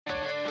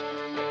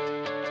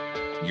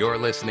You're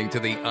listening to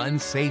the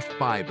UnSafe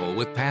Bible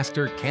with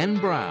Pastor Ken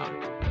Brown.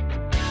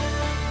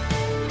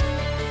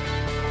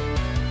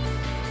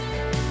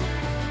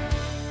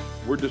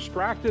 We're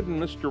distracted and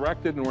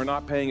misdirected, and we're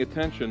not paying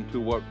attention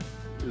to what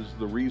is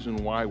the reason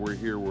why we're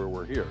here where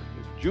we're here.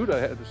 Judah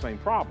had the same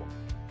problem.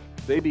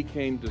 They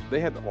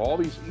had all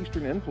these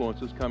Eastern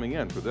influences coming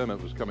in. For them,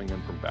 it was coming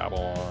in from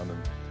Babylon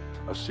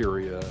and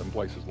Assyria and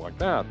places like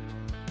that.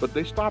 But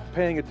they stopped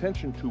paying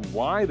attention to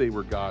why they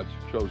were God's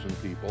chosen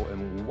people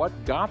and what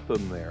got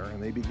them there,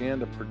 and they began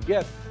to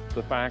forget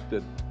the fact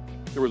that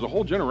there was a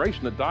whole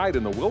generation that died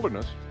in the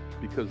wilderness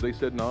because they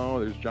said, no,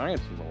 there's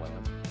giants in the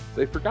land.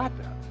 They forgot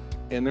that,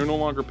 and they're no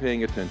longer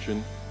paying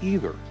attention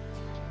either.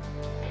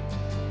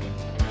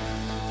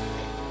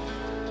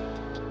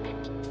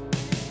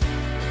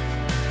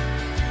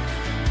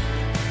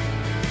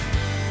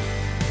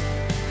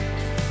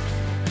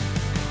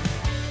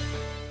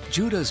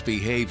 Judah's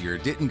behavior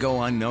didn't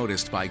go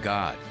unnoticed by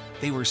God.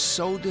 They were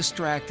so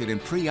distracted and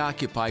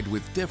preoccupied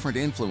with different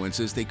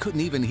influences they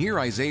couldn't even hear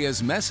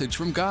Isaiah's message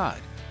from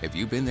God. Have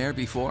you been there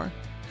before?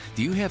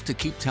 Do you have to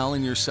keep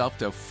telling yourself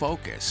to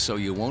focus so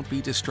you won't be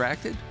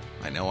distracted?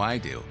 I know I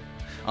do.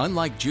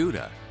 Unlike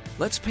Judah,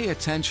 let's pay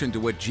attention to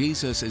what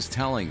Jesus is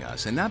telling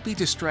us and not be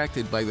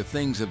distracted by the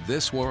things of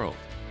this world.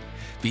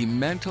 Be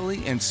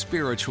mentally and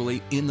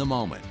spiritually in the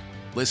moment.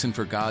 Listen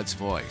for God's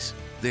voice.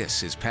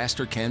 This is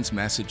Pastor Ken's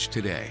message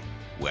today.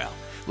 Well,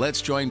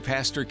 let's join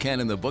Pastor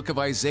Ken in the book of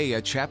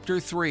Isaiah chapter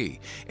 3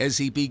 as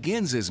he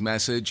begins his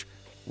message,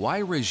 Why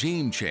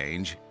Regime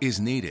Change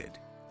is Needed.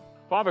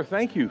 Father,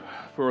 thank you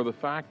for the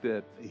fact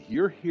that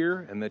you're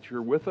here and that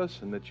you're with us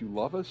and that you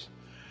love us.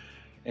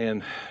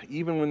 And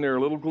even when there are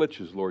little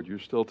glitches, Lord, you're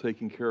still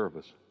taking care of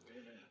us.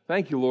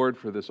 Thank you, Lord,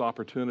 for this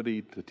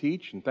opportunity to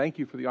teach, and thank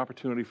you for the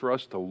opportunity for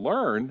us to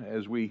learn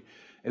as we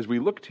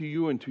look to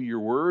you and to your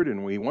word,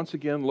 and we once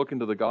again look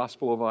into the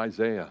Gospel of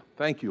Isaiah.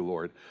 Thank you,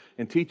 Lord,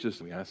 and teach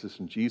us. We ask this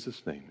in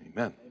Jesus' name,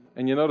 amen.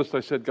 And you noticed I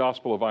said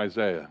Gospel of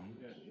Isaiah.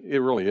 It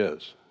really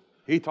is.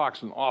 He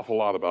talks an awful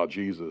lot about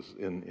Jesus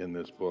in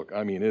this book.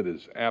 I mean, it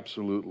is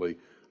absolutely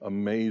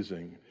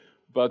amazing.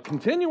 But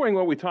continuing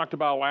what we talked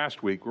about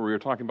last week, where we were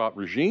talking about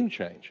regime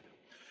change,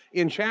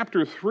 in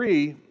chapter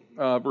 3,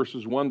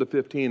 verses 1 to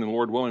 15, and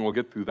Lord willing, we'll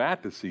get through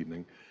that this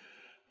evening,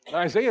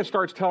 Isaiah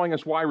starts telling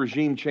us why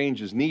regime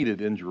change is needed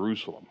in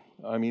Jerusalem.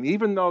 I mean,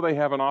 even though they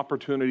have an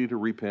opportunity to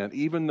repent,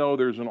 even though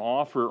there's an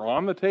offer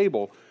on the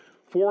table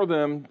for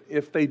them,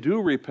 if they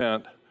do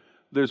repent,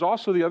 there's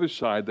also the other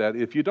side that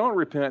if you don't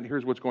repent,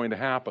 here's what's going to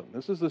happen.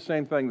 This is the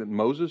same thing that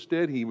Moses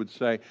did. He would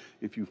say,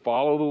 if you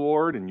follow the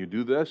Lord and you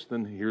do this,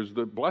 then here's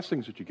the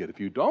blessings that you get. If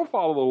you don't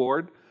follow the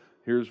Lord,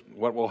 here's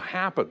what will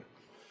happen.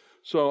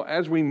 So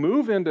as we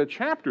move into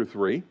chapter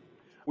 3,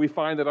 we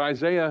find that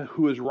Isaiah,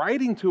 who is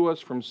writing to us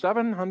from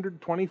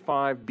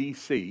 725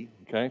 BC,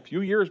 okay, a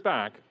few years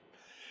back,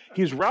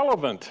 he's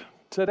relevant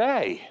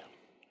today.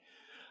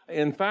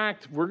 In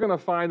fact, we're going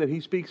to find that he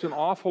speaks an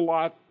awful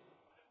lot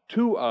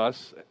to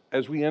us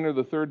as we enter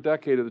the third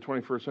decade of the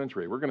 21st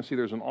century. We're going to see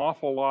there's an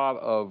awful lot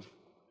of,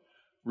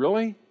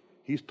 really?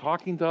 He's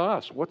talking to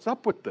us. What's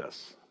up with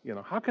this?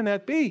 How can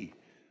that be?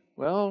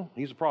 Well,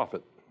 he's a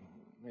prophet,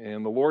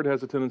 and the Lord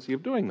has a tendency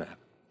of doing that.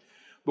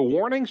 The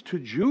warnings to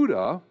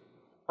Judah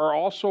are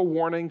also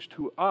warnings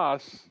to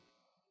us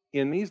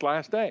in these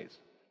last days.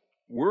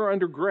 We're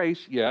under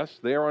grace, yes.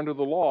 They are under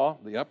the law.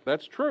 Yep,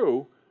 that's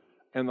true.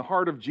 And the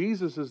heart of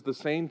Jesus is the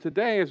same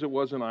today as it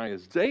was in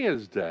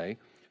Isaiah's day,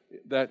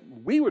 that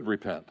we would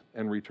repent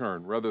and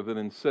return rather than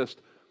insist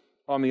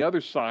on the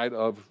other side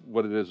of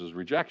what it is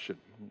rejection.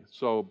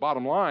 So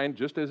bottom line,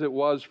 just as it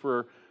was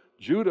for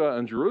Judah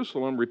and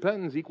Jerusalem,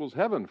 repentance equals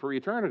heaven for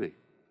eternity.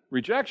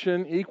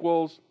 Rejection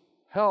equals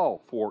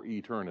hell for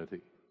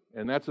eternity.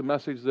 And that's a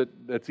message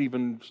that's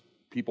even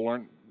people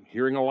aren't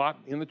hearing a lot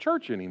in the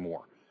church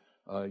anymore.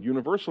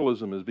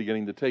 Universalism is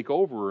beginning to take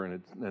over,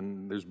 and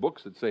there's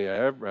books that say,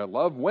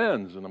 love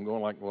wins. And I'm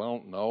going like,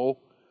 well, no.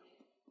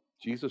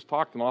 Jesus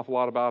talked an awful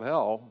lot about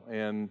hell,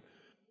 and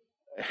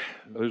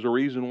there's a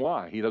reason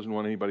why. He doesn't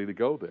want anybody to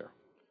go there.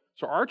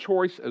 So our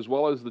choice, as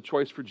well as the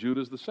choice for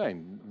Judah, is the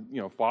same.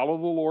 Follow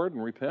the Lord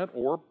and repent,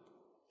 or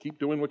keep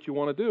doing what you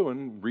want to do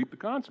and reap the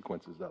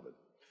consequences of it.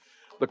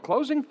 The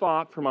closing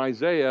thought from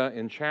Isaiah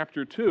in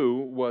chapter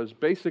 2 was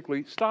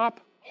basically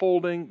stop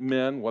holding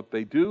men, what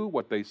they do,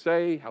 what they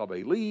say, how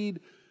they lead,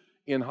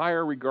 in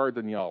higher regard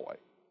than Yahweh.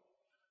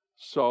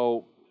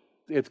 So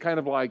it's kind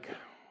of like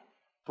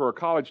for a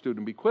college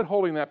student, we quit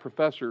holding that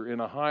professor in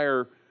a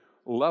higher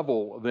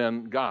level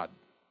than God.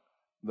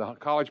 The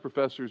college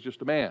professor is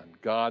just a man.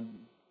 God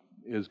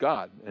is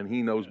God, and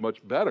he knows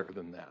much better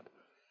than that.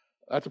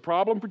 That's a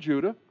problem for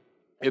Judah.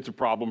 It's a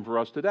problem for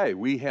us today.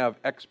 We have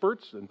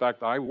experts. In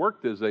fact, I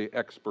worked as an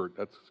expert.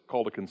 That's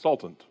called a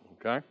consultant,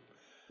 okay?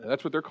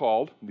 That's what they're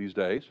called these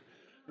days.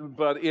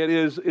 But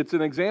it's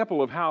an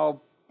example of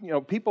how,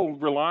 people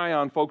rely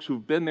on folks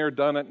who've been there,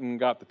 done it, and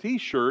got the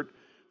T-shirt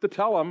to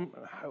tell them,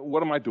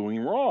 what am I doing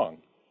wrong?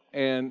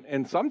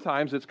 And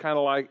sometimes it's kind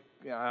of like,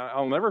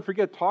 I'll never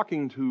forget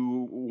talking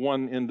to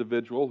one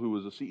individual who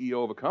was a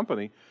CEO of a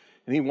company.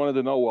 And he wanted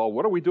to know, well,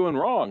 what are we doing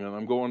wrong? And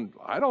I'm going,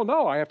 I don't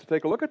know. I have to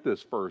take a look at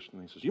this first.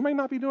 And he says, you may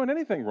not be doing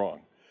anything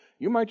wrong.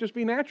 You might just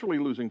be naturally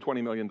losing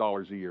 $20 million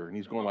a year. And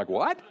he's going like,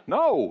 what?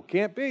 No,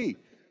 can't be.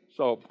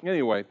 So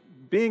anyway,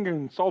 being a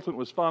consultant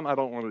was fun. I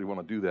don't really want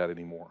to do that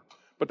anymore.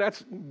 But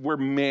that's where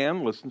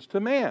man listens to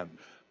man.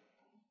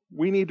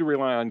 We need to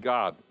rely on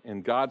God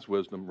and God's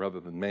wisdom rather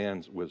than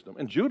man's wisdom.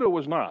 And Judah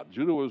was not.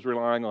 Judah was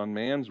relying on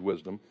man's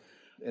wisdom.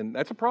 And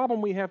that's a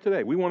problem we have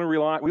today. We want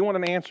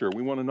an answer.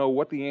 We want to know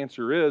what the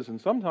answer is.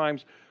 And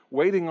sometimes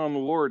waiting on the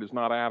Lord is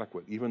not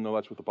adequate, even though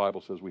that's what the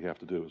Bible says we have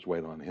to do, is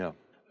wait on him.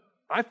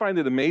 I find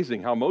it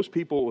amazing how most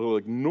people will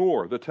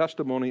ignore the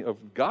testimony of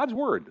God's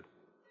word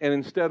and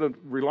instead of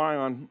rely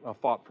on a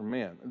thought from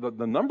man.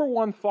 The number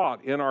one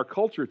thought in our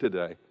culture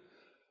today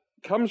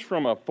comes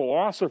from a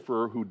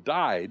philosopher who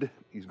died,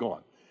 he's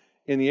gone,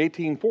 in the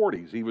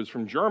 1840s. He was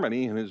from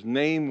Germany, and his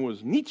name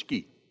was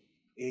Nietzsche.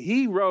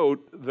 He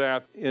wrote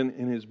that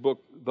in his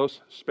book, Thus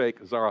Spake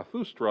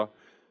Zarathustra,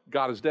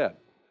 God is dead.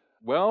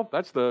 Well,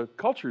 that's the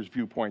culture's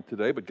viewpoint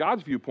today, but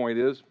God's viewpoint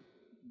is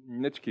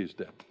Nietzsche is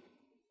dead.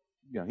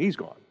 Yeah, he's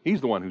gone.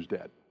 He's the one who's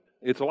dead.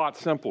 It's a lot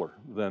simpler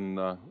than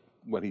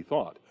what he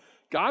thought.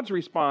 God's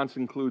response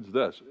includes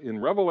this. In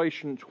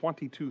Revelation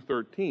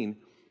 22:13,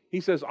 he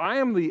says, I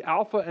am the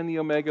Alpha and the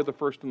Omega, the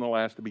first and the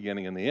last, the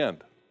beginning and the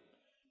end.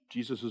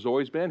 Jesus has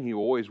always been, he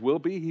always will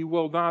be, he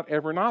will not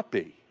ever not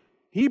be.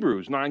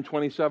 Hebrews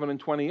 9:27 and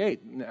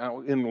 28.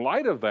 Now, in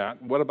light of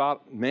that, what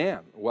about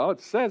man? Well,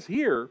 it says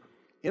here,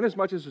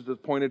 inasmuch as it is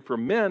appointed for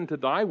men to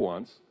die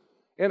once,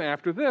 and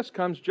after this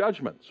comes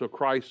judgment. So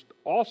Christ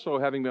also,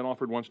 having been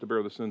offered once to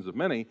bear the sins of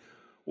many,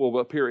 will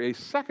appear a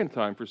second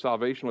time for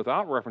salvation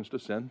without reference to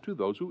sin to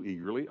those who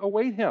eagerly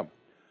await him.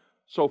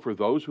 So for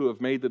those who have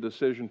made the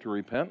decision to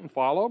repent and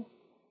follow,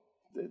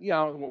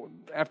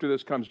 after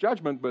this comes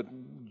judgment, but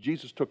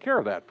Jesus took care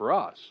of that for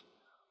us.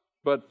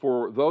 But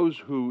for those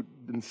who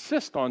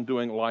insist on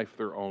doing life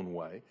their own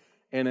way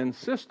and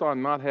insist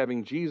on not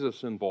having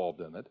Jesus involved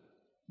in it,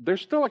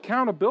 there's still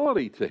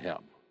accountability to him.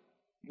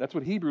 That's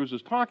what Hebrews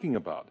is talking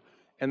about.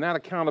 And that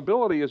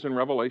accountability is in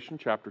Revelation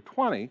chapter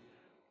 20,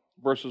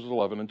 verses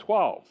 11 and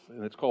 12.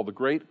 And it's called the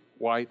Great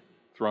White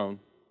Throne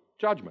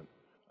Judgment.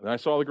 And I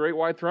saw the great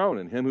white throne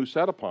and him who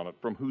sat upon it,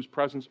 from whose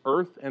presence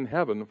earth and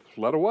heaven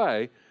fled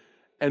away,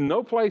 and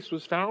no place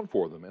was found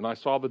for them. And I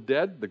saw the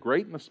dead, the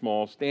great and the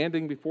small,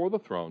 standing before the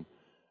throne,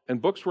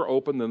 and books were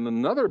opened, and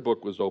another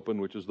book was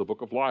opened, which is the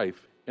book of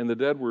life, and the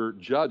dead were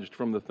judged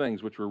from the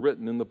things which were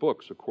written in the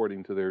books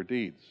according to their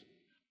deeds.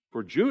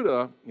 For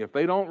Judah, if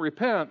they don't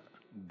repent,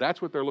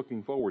 that's what they're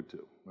looking forward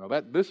to.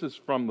 Now, this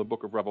is from the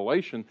book of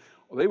Revelation.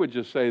 They would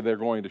just say they're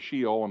going to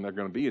Sheol and they're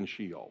going to be in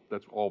Sheol.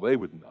 That's all they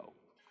would know.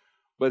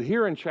 But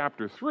here in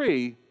chapter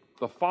 3,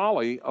 the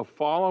folly of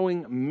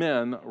following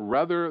men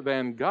rather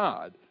than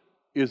God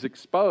is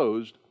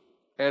exposed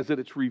as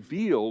it's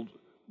revealed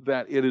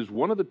that it is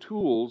one of the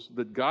tools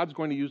that God's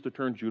going to use to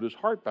turn Judah's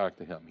heart back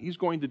to him. He's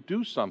going to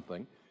do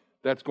something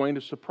that's going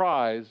to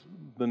surprise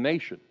the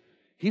nation.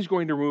 He's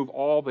going to remove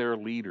all their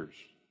leaders.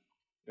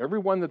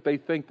 Everyone that they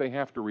think they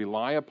have to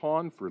rely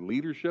upon for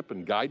leadership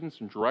and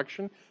guidance and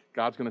direction,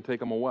 God's going to take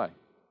them away.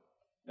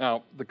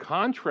 Now, the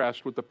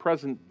contrast with the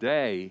present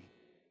day,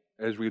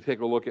 as we take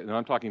a look at, and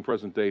I'm talking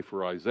present day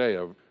for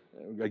Isaiah,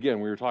 again,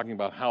 we were talking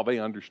about how they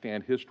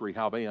understand history,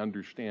 how they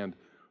understand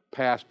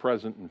past,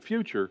 present, and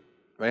future.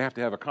 They have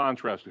to have a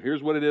contrast.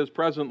 Here's what it is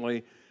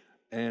presently,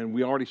 and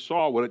we already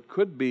saw what it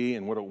could be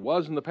and what it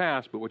was in the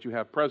past, but what you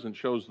have present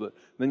shows that,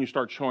 then you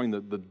start showing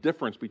the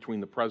difference between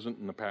the present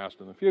and the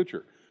past and the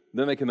future.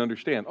 Then they can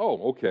understand,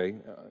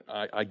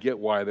 I get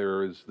why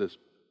there is this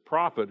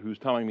prophet who's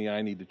telling me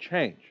I need to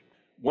change.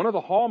 One of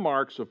the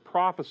hallmarks of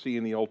prophecy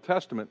in the Old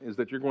Testament is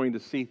that you're going to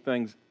see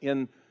things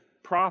in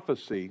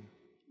prophecy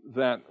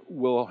that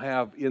will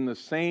have in the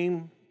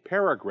same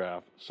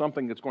paragraph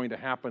something that's going to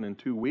happen in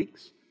 2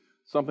 weeks,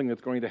 something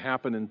that's going to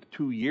happen in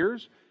 2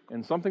 years,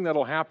 and something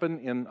that'll happen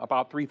in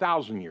about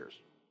 3,000 years,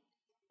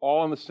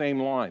 all in the same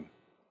line.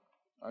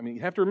 I mean,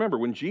 you have to remember,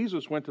 when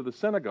Jesus went to the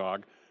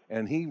synagogue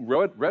and he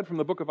read from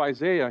the book of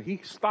Isaiah,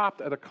 he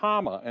stopped at a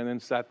comma and then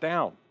sat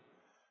down,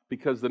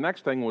 because the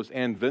next thing was,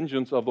 and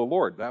vengeance of the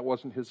Lord. That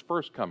wasn't his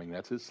first coming,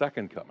 that's his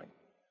second coming.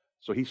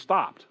 So he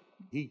stopped.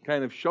 He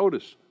kind of showed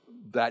us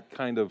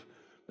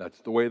that's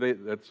the way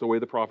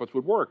the prophets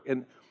would work.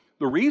 And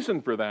the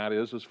reason for that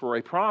is for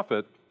a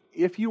prophet,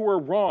 if you were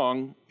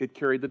wrong, it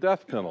carried the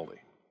death penalty.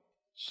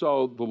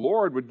 So the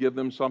Lord would give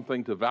them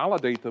something to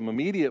validate them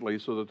immediately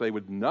so that they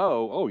would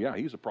know, oh yeah,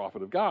 he's a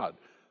prophet of God.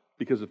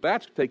 Because if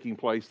that's taking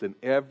place, then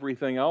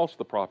everything else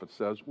the prophet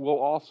says will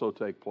also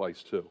take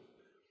place too.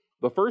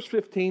 The first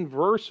 15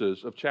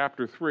 verses of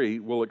chapter 3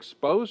 will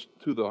expose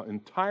to the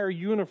entire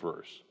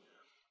universe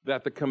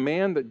that the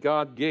command that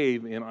God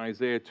gave in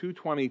Isaiah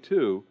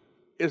 2:22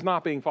 is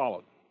not being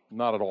followed,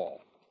 not at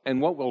all.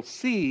 And what we'll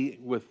see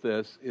with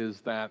this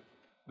is that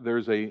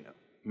there's a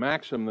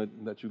maxim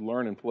that you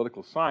learn in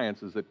political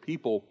science, is that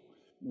people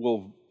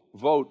will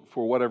vote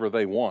for whatever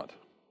they want.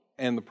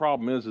 And the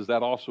problem is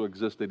that also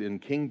existed in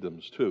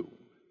kingdoms too.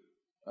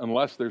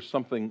 Unless there's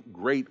something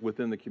great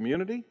within the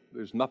community,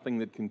 there's nothing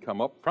that can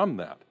come up from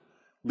that.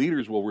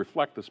 Leaders will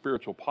reflect the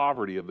spiritual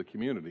poverty of the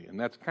community, and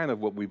that's kind of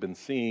what we've been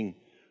seeing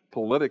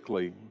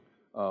politically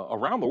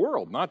around the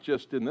world, not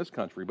just in this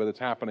country, but it's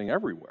happening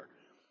everywhere.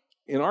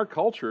 In our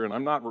culture, and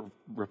I'm not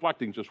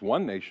reflecting just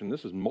one nation,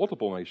 this is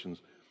multiple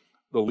nations,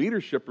 the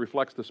leadership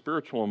reflects the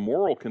spiritual and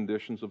moral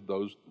conditions of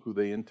those who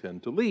they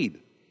intend to lead.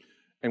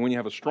 And when you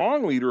have a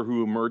strong leader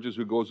who emerges,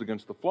 who goes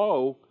against the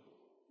flow,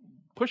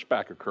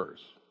 pushback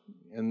occurs.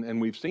 And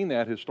we've seen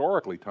that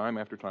historically, time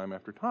after time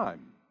after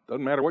time.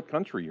 Doesn't matter what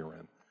country you're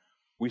in.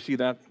 We see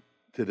that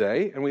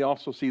today, and we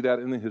also see that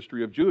in the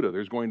history of Judah.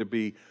 There's going to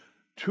be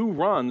 2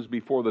 runs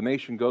before the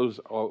nation goes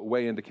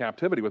away into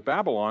captivity with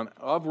Babylon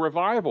of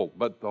revival,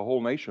 but the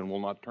whole nation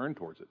will not turn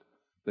towards it.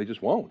 They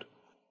just won't.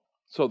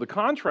 So the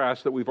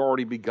contrast that we've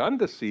already begun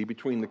to see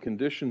between the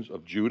conditions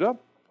of Judah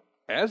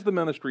as the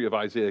ministry of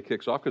Isaiah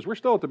kicks off, because we're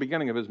still at the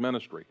beginning of his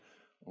ministry.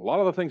 A lot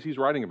of the things he's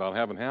writing about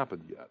haven't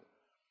happened yet,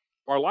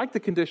 are like the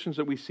conditions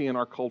that we see in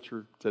our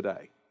culture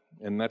today.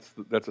 And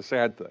that's a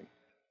sad thing.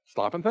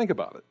 Stop and think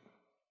about it.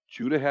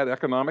 Judah had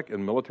economic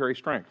and military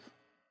strength.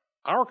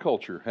 Our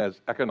culture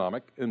has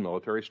economic and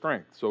military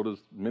strength. So does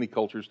many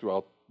cultures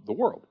throughout the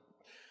world.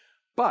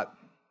 But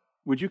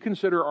would you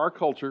consider our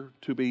culture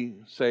to be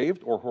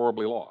saved or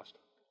horribly lost?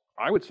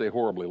 I would say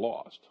horribly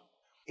lost.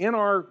 In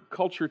our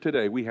culture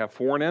today, we have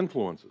foreign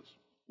influences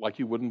like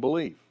you wouldn't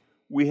believe.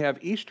 We have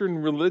Eastern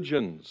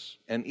religions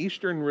and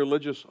Eastern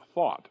religious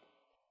thought.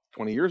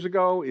 20 years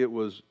ago, it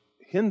was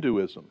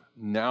Hinduism.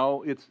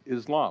 Now it's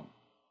Islam.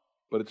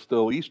 But it's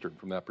still Eastern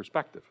from that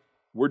perspective.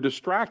 We're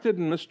distracted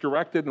and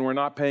misdirected, and we're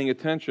not paying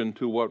attention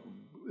to what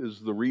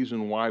is the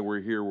reason why we're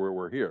here where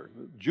we're here.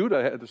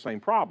 Judah had the same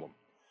problem.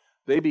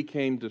 They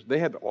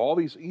had all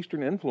these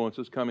Eastern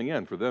influences coming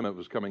in. For them, it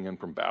was coming in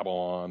from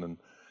Babylon and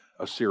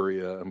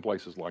Assyria and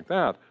places like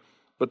that.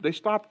 But they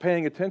stopped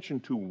paying attention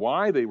to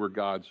why they were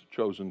God's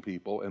chosen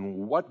people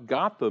and what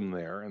got them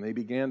there, and they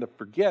began to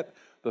forget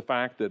the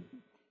fact that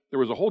there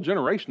was a whole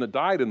generation that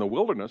died in the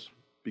wilderness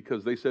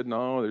because they said,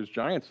 no, there's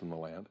giants in the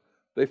land.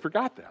 They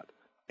forgot that,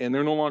 and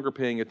they're no longer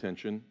paying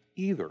attention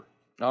either.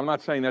 Now, I'm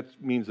not saying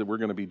that means that we're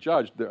going to be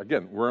judged.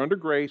 Again, we're under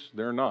grace.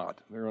 They're not.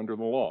 They're under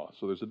the law,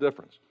 so there's a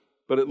difference.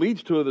 But it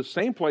leads to the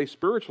same place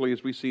spiritually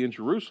as we see in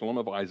Jerusalem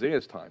of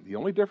Isaiah's time. The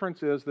only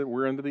difference is that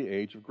we're into the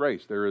age of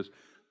grace. The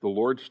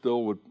Lord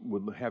still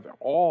would have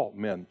all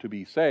men to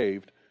be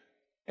saved,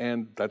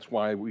 and that's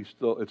why it's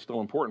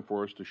still important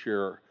for us to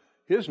share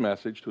his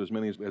message to as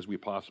many as we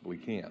possibly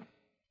can.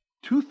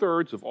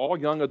 2/3 of all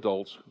young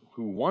adults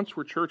who once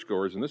were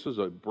churchgoers, and this is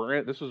a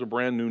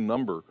brand new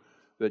number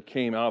that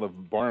came out of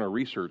Barna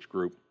Research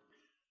Group,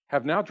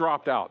 have now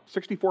dropped out.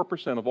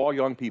 64% of all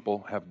young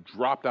people have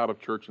dropped out of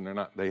church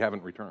and they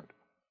haven't returned.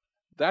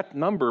 That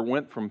number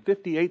went from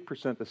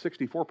 58% to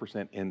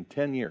 64% in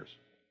 10 years.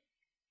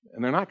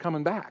 And they're not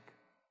coming back.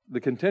 The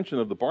contention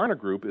of the Barna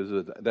Group is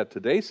that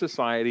today's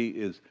society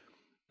is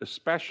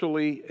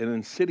especially and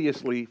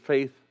insidiously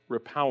faith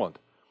repellent.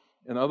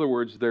 In other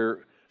words,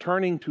 they're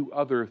turning to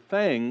other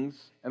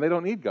things and they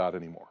don't need God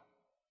anymore.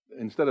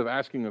 Instead of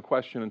asking a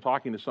question and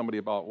talking to somebody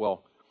about,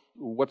 well,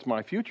 what's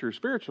my future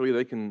spiritually,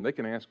 they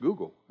can ask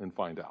Google and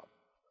find out,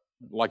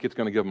 like it's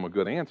going to give them a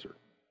good answer.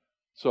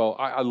 So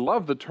I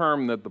love the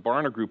term that the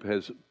Barna Group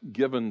has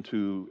given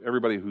to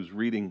everybody who's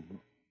reading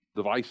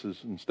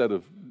devices instead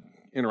of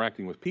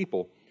interacting with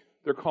people.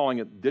 They're calling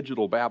it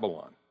digital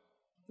Babylon.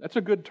 That's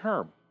a good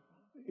term.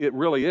 It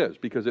really is,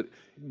 because it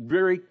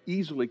very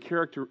easily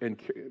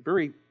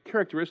very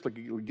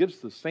characteristically gives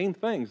the same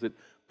things that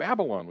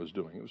Babylon was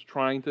doing. It was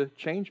trying to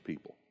change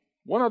people.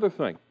 One other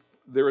thing.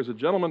 There is a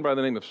gentleman by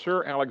the name of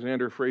Sir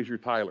Alexander Fraser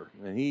Tyler,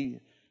 and he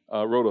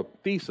wrote a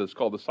thesis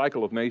called The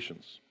Cycle of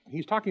Nations.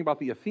 He's talking about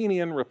the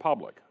Athenian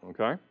Republic,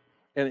 okay?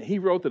 And he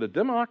wrote that a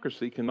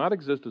democracy cannot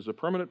exist as a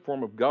permanent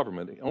form of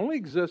government. It only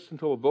exists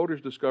until the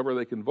voters discover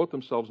they can vote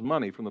themselves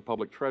money from the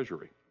public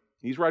treasury.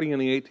 He's writing in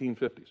the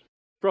 1850s.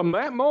 From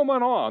that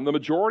moment on, the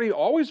majority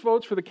always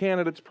votes for the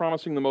candidates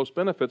promising the most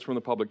benefits from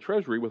the public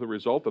treasury, with the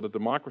result that a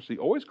democracy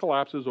always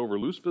collapses over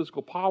loose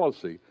fiscal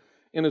policy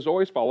and is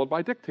always followed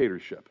by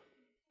dictatorship.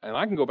 And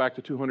I can go back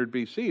to 200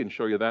 BC and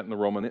show you that in the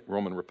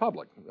Roman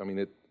Republic. I mean,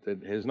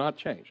 it has not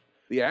changed.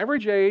 The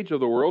average age of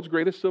the world's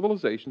greatest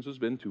civilizations has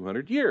been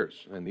 200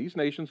 years, and these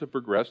nations have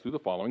progressed through the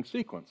following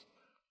sequence.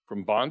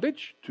 From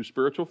bondage to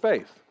spiritual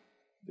faith.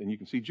 And you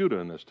can see Judah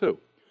in this too.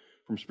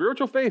 From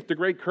spiritual faith to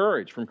great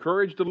courage, from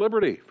courage to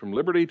liberty, from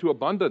liberty to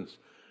abundance,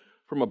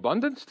 from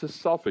abundance to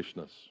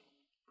selfishness,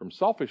 from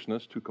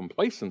selfishness to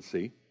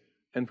complacency,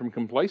 and from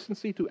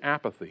complacency to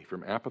apathy,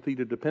 from apathy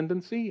to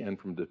dependency, and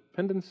from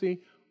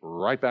dependency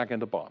right back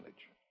into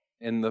bondage.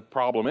 And the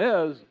problem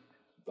is,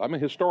 I'm a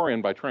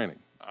historian by training.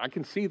 I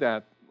can see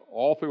that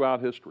all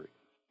throughout history.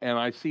 And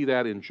I see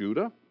that in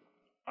Judah.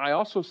 I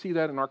also see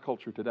that in our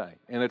culture today.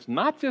 And it's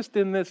not just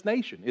in this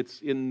nation.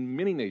 It's in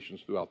many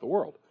nations throughout the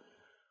world.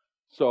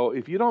 So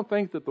if you don't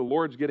think that the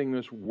Lord's getting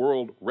this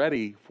world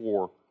ready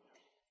for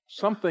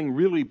something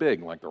really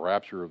big, like the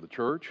rapture of the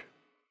church,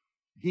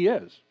 he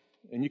is.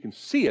 And you can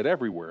see it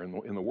everywhere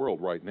in the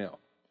world right now.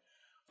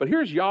 But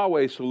here's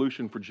Yahweh's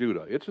solution for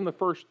Judah.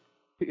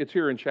 It's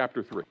here in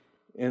chapter 3.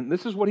 And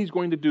this is what he's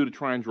going to do to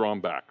try and draw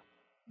them back.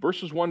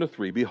 Verses 1 to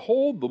 3.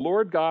 Behold, the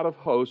Lord God of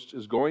hosts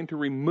is going to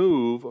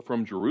remove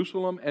from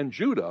Jerusalem and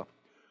Judah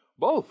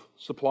both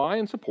supply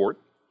and support,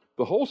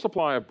 the whole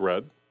supply of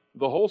bread,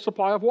 the whole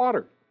supply of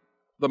water,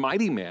 the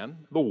mighty man,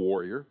 the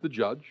warrior, the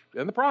judge,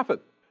 and the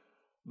prophet,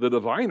 the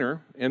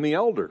diviner and the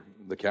elder,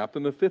 the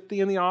captain of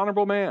 50 and the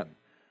honorable man,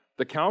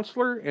 the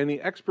counselor and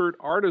the expert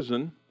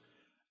artisan,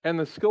 and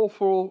the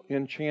skillful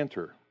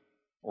enchanter,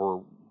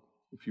 or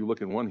if you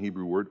look in one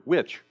Hebrew word,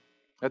 witch.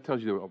 That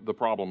tells you the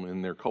problem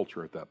in their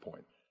culture at that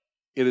point.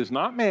 It is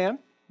not man.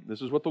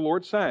 This is what the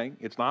Lord's saying.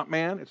 It's not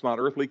man. It's not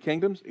earthly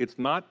kingdoms. It's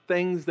not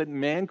things that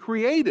man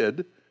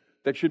created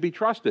that should be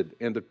trusted.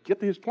 And to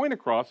get his point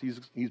across,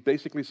 he's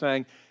basically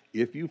saying,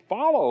 if you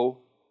follow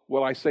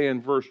what I say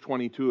in verse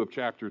 22 of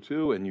chapter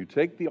 2, and you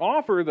take the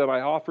offer that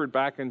I offered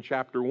back in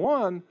chapter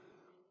 1,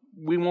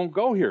 we won't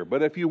go here.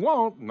 But if you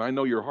won't, and I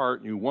know your heart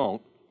and you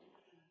won't,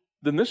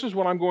 then this is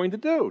what I'm going to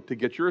do to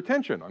get your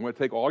attention. I'm going to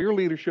take all your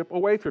leadership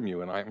away from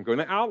you, and I'm going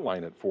to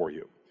outline it for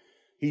you.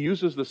 He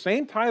uses the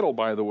same title,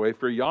 by the way,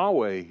 for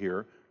Yahweh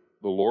here,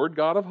 the Lord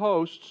God of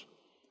hosts,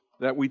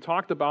 that we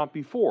talked about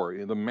before,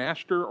 the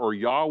master or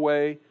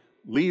Yahweh,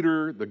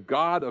 leader, the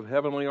God of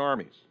heavenly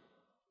armies.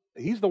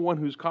 He's the one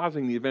who's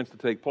causing the events to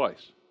take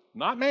place.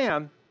 Not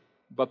man,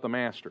 but the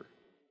master,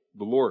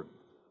 the Lord,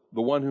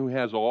 the one who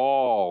has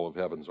all of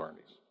heaven's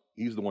armies.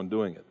 He's the one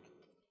doing it.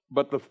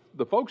 But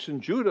the folks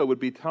in Judah would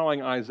be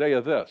telling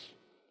Isaiah this,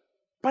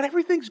 but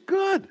everything's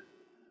good.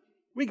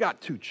 We got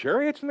 2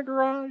 chariots in the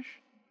garage.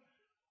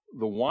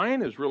 The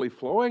wine is really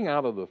flowing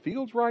out of the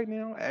fields right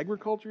now.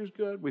 Agriculture is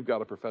good. We've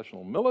got a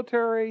professional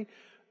military.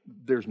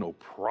 There's no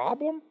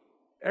problem.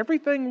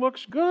 Everything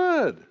looks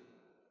good.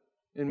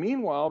 And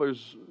meanwhile,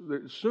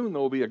 soon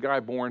there will be a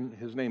guy born.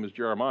 His name is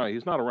Jeremiah.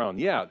 He's not around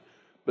yet.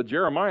 But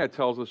Jeremiah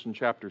tells us in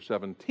chapter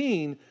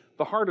 17,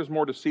 the heart is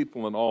more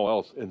deceitful than all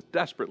else and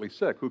desperately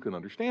sick. Who can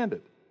understand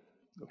it?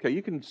 Okay,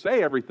 you can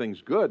say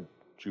everything's good,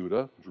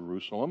 Judah,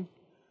 Jerusalem,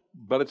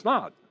 but it's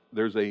not.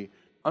 There's a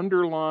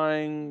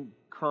underlying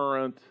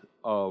current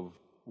of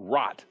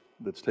rot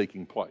that's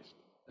taking place.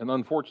 And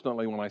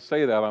unfortunately, when I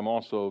say that, I'm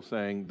also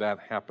saying that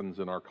happens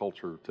in our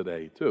culture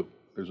today, too.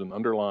 There's an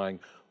underlying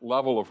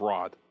level of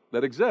rot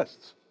that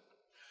exists.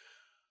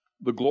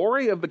 The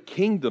glory of the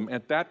kingdom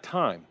at that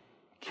time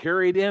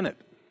carried in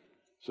it.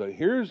 So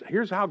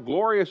here's how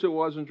glorious it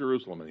was in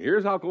Jerusalem, and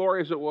here's how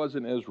glorious it was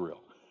in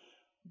Israel.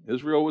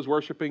 Israel was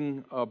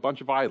worshiping a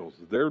bunch of idols.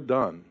 They're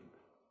done.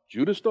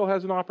 Judah still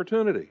has an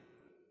opportunity.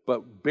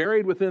 But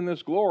buried within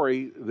this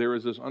glory, there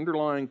is this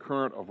underlying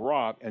current of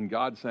rot, and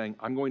God saying,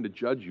 I'm going to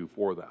judge you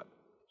for that.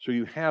 So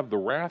you have the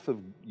wrath of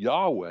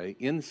Yahweh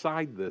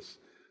inside this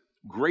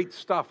great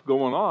stuff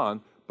going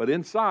on, but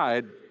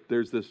inside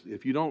there's this,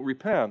 if you don't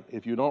repent,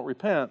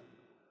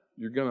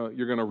 you're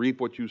gonna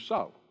reap what you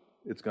sow.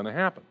 It's gonna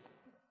happen.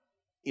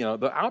 You know,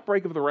 the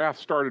outbreak of the wrath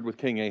started with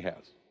King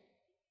Ahaz.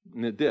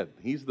 And it did.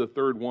 He's the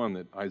third one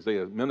that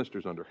Isaiah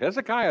ministers under.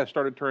 Hezekiah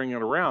started turning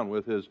it around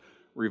with his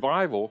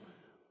revival,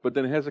 but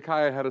then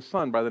Hezekiah had a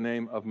son by the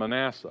name of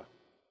Manasseh,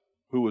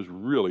 who was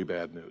really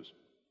bad news.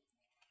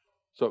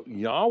 So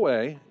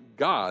Yahweh,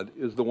 God,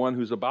 is the one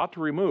who's about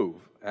to remove,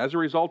 as a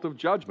result of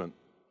judgment,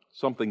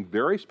 something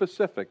very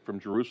specific from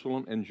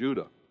Jerusalem and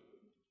Judah.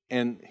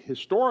 And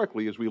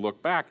historically, as we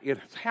look back, it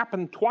has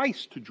happened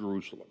twice to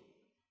Jerusalem,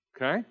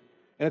 okay?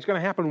 And it's going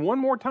to happen one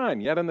more time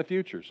yet in the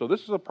future. So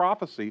this is a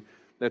prophecy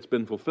that's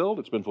been fulfilled,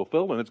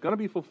 and it's going to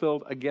be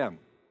fulfilled again,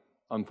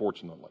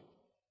 unfortunately.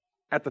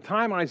 At the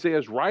time Isaiah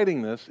is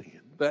writing this,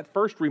 that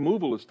first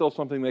removal is still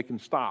something they can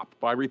stop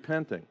by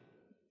repenting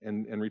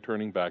and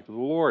returning back to the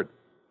Lord.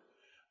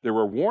 There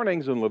were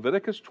warnings in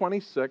Leviticus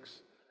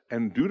 26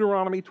 and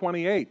Deuteronomy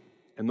 28,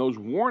 and those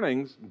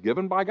warnings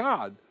given by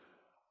God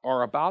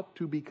are about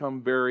to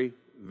become very,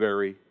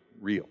 very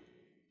real.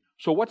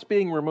 So what's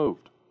being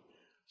removed?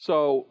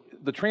 So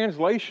the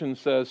translation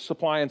says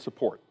supply and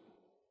support.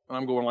 And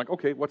I'm going like,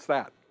 okay, what's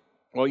that?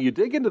 Well, you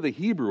dig into the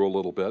Hebrew a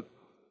little bit,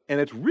 and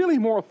it's really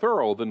more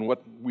thorough than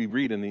what we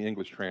read in the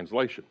English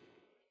translation.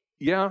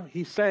 Yeah,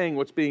 he's saying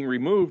what's being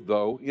removed,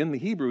 though, in the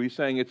Hebrew, he's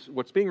saying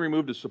what's being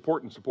removed is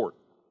support and support.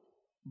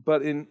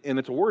 But and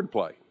it's a word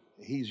play.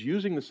 He's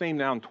using the same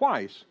noun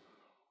twice,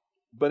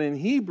 but in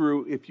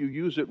Hebrew, if you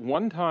use it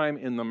one time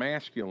in the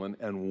masculine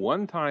and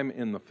one time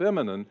in the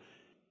feminine,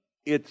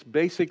 it's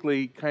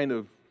basically kind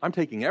of, I'm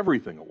taking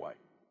everything away.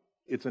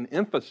 It's an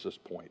emphasis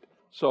point.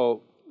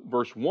 So,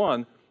 verse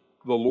 1,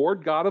 the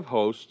Lord God of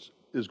hosts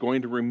is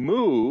going to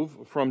remove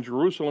from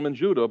Jerusalem and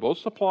Judah both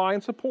supply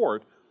and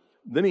support.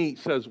 Then he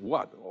says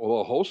what? Well,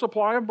 the whole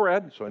supply of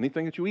bread, so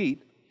anything that you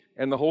eat,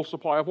 and the whole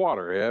supply of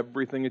water,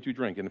 everything that you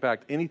drink. In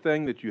fact,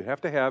 anything that you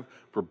have to have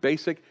for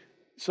basic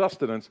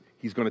sustenance,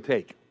 he's going to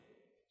take.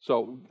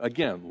 So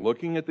again,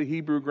 looking at the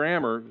Hebrew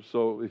grammar,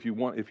 so if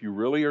you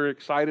really are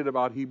excited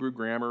about Hebrew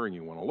grammar and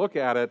you want to look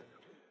at it,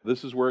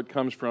 this is where it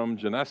comes from.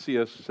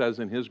 Genesius says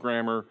in his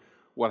grammar,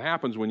 what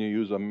happens when you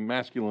use a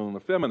masculine and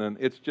a feminine.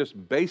 It's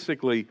just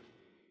basically,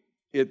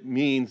 it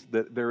means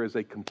that there is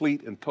a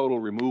complete and total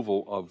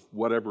removal of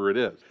whatever it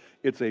is.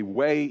 It's a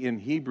way in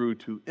Hebrew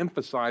to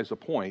emphasize a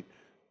point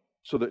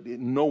so that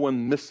no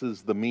one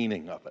misses the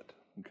meaning of it,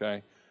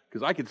 okay?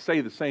 Because I could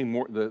say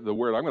the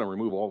word, I'm going to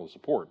remove all the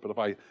support, but if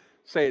I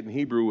say it in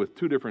Hebrew with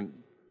two different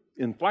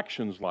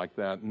inflections like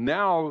that,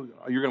 now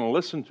you're going to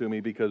listen to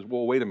me because,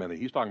 well, wait a minute,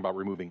 he's talking about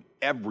removing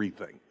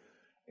everything.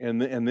 And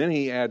then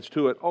he adds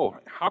to it, oh,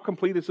 how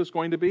complete is this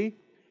going to be?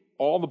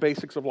 All the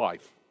basics of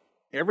life.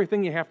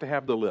 Everything you have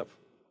to live.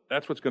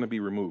 That's what's going to be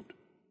removed.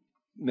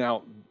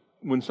 Now,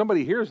 when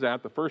somebody hears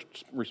that, the first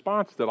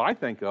response that I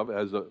think of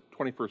as a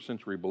 21st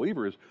century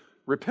believer is,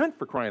 repent,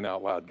 for crying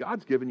out loud.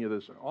 God's given you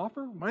this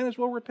offer. Might as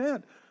well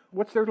repent.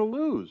 What's there to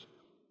lose?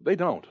 They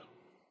don't,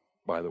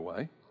 by the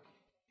way.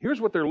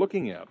 Here's what they're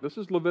looking at. This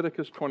is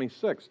Leviticus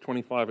 26,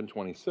 25 and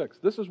 26.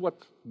 This is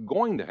what's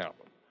going to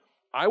happen.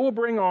 I will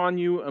bring on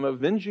you an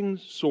avenging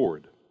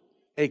sword,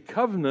 a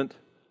covenant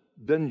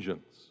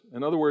vengeance.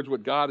 In other words,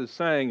 what God is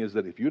saying is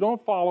that if you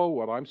don't follow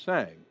what I'm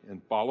saying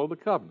and follow the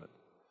covenant,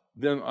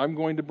 then I'm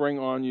going to bring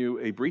on you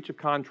a breach of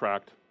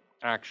contract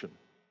action,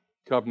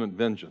 covenant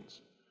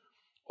vengeance.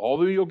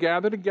 Although you'll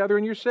gather together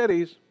in your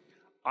cities,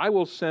 I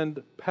will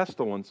send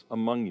pestilence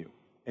among you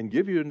and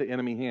give you into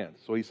enemy hands.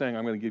 So he's saying,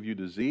 I'm going to give you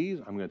disease.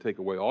 I'm going to take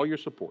away all your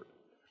support.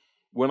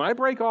 When I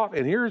break off,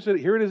 and here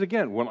it is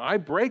again, when I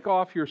break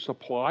off your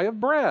supply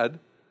of bread,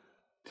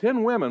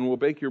 10 women will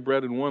bake your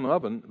bread in one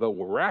oven. They'll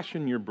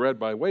ration your bread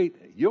by weight.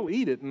 You'll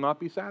eat it and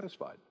not be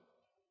satisfied.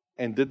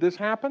 And did this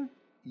happen?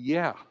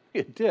 Yeah,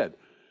 it did.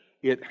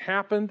 It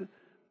happened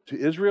to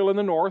Israel in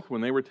the north when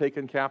they were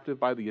taken captive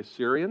by the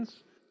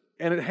Assyrians.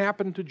 And it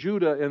happened to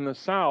Judah in the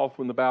south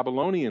when the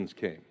Babylonians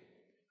came.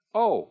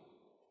 Oh,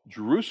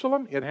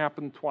 Jerusalem, it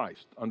happened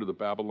twice, under the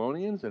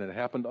Babylonians, and it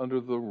happened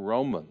under the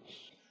Romans.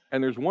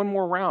 And there's one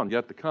more round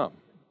yet to come.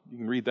 You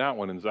can read that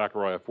one in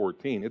Zechariah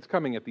 14. It's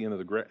coming at the end of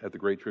the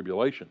Great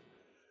Tribulation.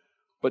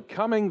 But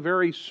coming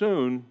very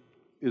soon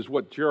is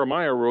what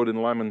Jeremiah wrote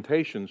in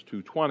Lamentations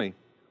 2:20,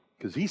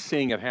 because he's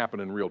seeing it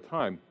happen in real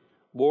time.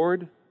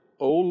 Lord,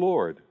 O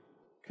Lord,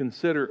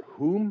 consider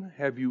whom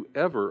have you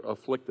ever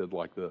afflicted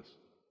like this?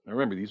 Now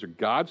remember, these are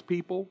God's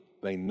people.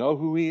 They know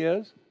who he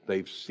is.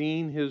 They've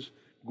seen his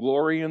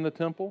glory in the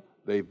temple.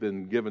 They've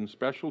been given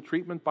special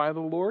treatment by the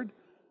Lord,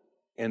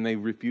 and they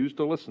refuse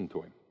to listen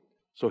to him.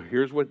 So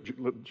here's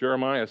what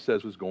Jeremiah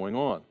says is going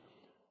on.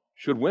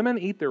 Should women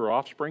eat their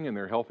offspring and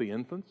their healthy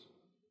infants?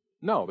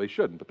 No, they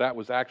shouldn't, but that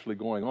was actually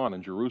going on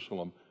in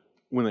Jerusalem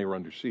when they were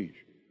under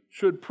siege.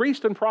 Should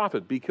priest and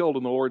prophet be killed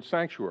in the Lord's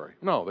sanctuary?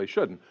 No, they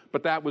shouldn't,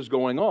 but that was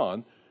going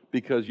on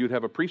because you'd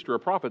have a priest or a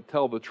prophet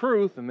tell the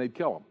truth and they'd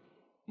kill him.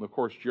 And of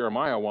course,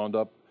 Jeremiah wound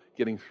up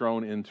getting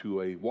thrown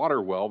into a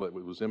water well that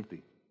was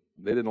empty.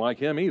 They didn't like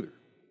him either.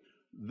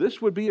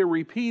 This would be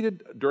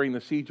repeated during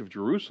the siege of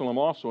Jerusalem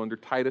also under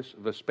Titus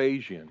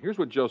Vespasian. Here's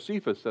what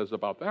Josephus says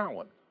about that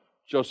one.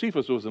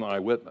 Josephus was an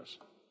eyewitness.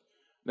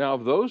 Now,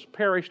 of those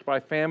perished by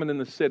famine in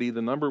the city,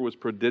 the number was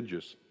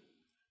prodigious.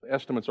 The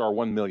estimates are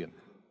 1 million.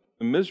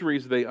 The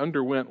miseries they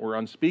underwent were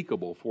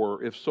unspeakable,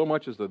 for if so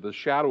much as the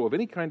shadow of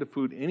any kind of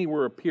food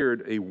anywhere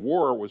appeared, a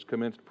war was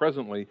commenced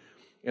presently,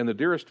 and the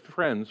dearest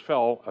friends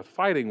fell a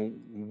fighting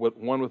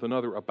one with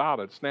another about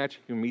it,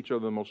 snatching from each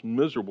other the most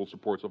miserable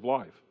supports of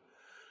life.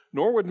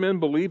 Nor would men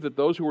believe that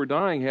those who were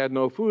dying had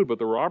no food, but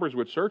the robbers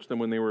would search them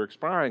when they were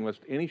expiring,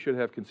 lest any should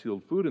have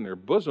concealed food in their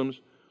bosoms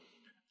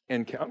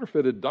and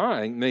counterfeited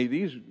dying. Nay,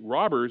 these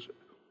robbers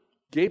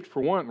gaped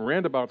for want and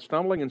ran about,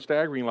 stumbling and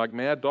staggering like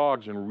mad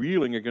dogs and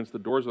reeling against the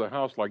doors of the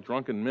house like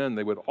drunken men.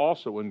 They would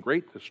also, in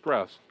great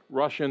distress,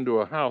 rush into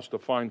a house to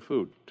find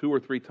food 2 or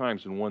 3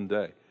 times in one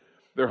day.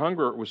 Their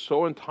hunger was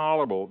so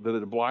intolerable that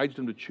it obliged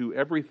them to chew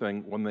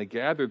everything when they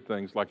gathered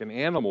things like an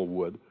animal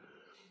would,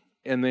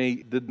 and they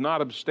did not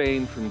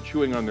abstain from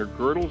chewing on their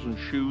girdles and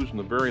shoes and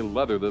the very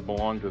leather that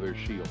belonged to their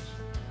shields.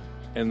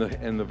 And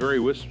the very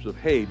wisps of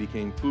hay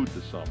became food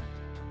to some.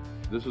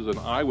 This is an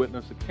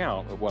eyewitness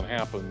account of what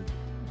happened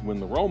when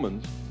the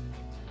Romans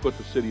put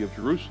the city of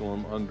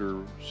Jerusalem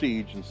under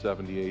siege in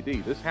 70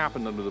 AD. This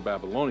happened under the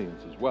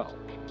Babylonians as well.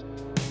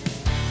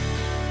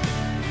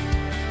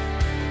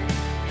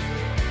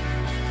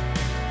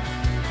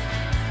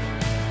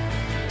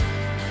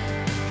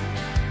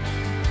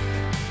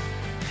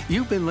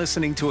 You've been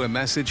listening to a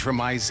message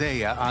from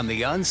Isaiah on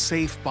the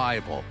UnSafe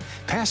Bible.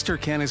 Pastor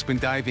Ken has been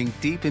diving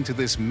deep into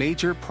this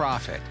major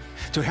prophet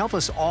to help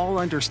us all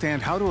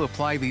understand how to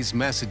apply these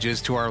messages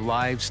to our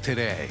lives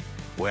today.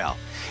 Well,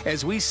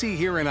 as we see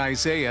here in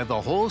Isaiah, the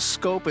whole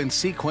scope and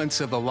sequence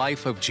of the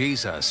life of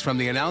Jesus, from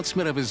the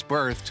announcement of his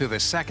birth to the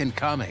second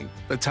coming,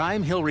 the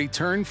time he'll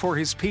return for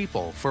his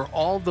people, for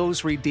all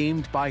those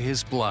redeemed by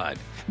his blood.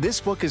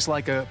 This book is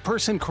like a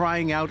person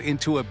crying out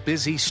into a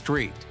busy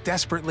street,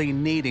 desperately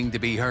needing to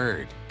be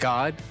heard.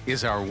 God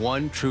is our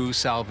one true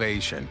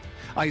salvation.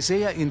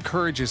 Isaiah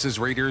encourages his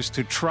readers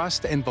to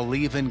trust and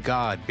believe in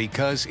God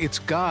because it's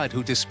God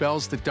who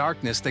dispels the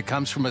darkness that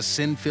comes from a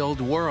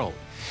sin-filled world.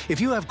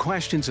 If you have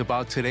questions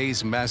about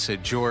today's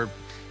message or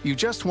you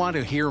just want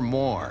to hear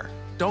more,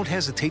 don't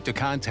hesitate to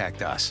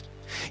contact us.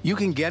 You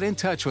can get in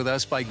touch with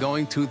us by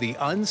going to the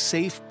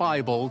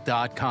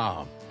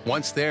unsafebible.com.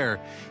 Once there,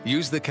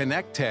 use the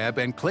Connect tab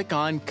and click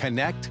on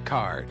Connect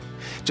Card.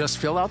 Just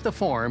fill out the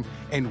form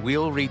and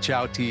we'll reach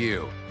out to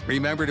you.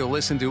 Remember to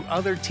listen to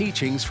other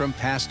teachings from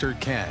Pastor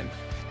Ken.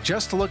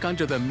 Just look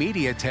under the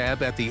Media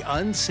tab at the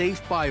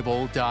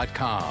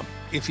unsafebible.com.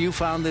 If you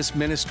found this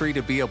ministry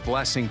to be a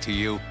blessing to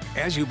you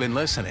as you've been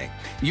listening,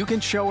 you can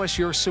show us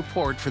your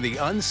support for the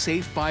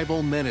Unsafe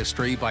Bible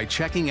Ministry by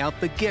checking out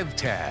the Give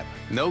tab.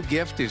 No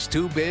gift is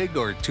too big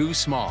or too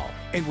small,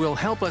 and will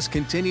help us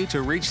continue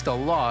to reach the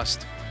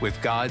lost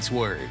with God's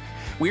Word.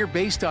 We're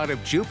based out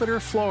of Jupiter,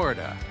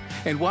 Florida,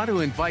 and want to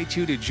invite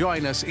you to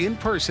join us in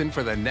person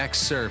for the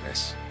next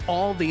service.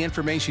 All the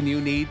information you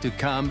need to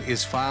come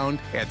is found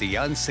at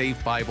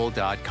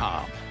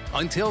theunsafebible.com.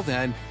 Until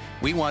then,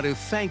 we want to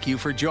thank you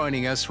for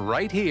joining us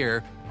right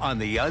here on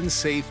the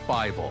Unsafe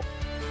Bible.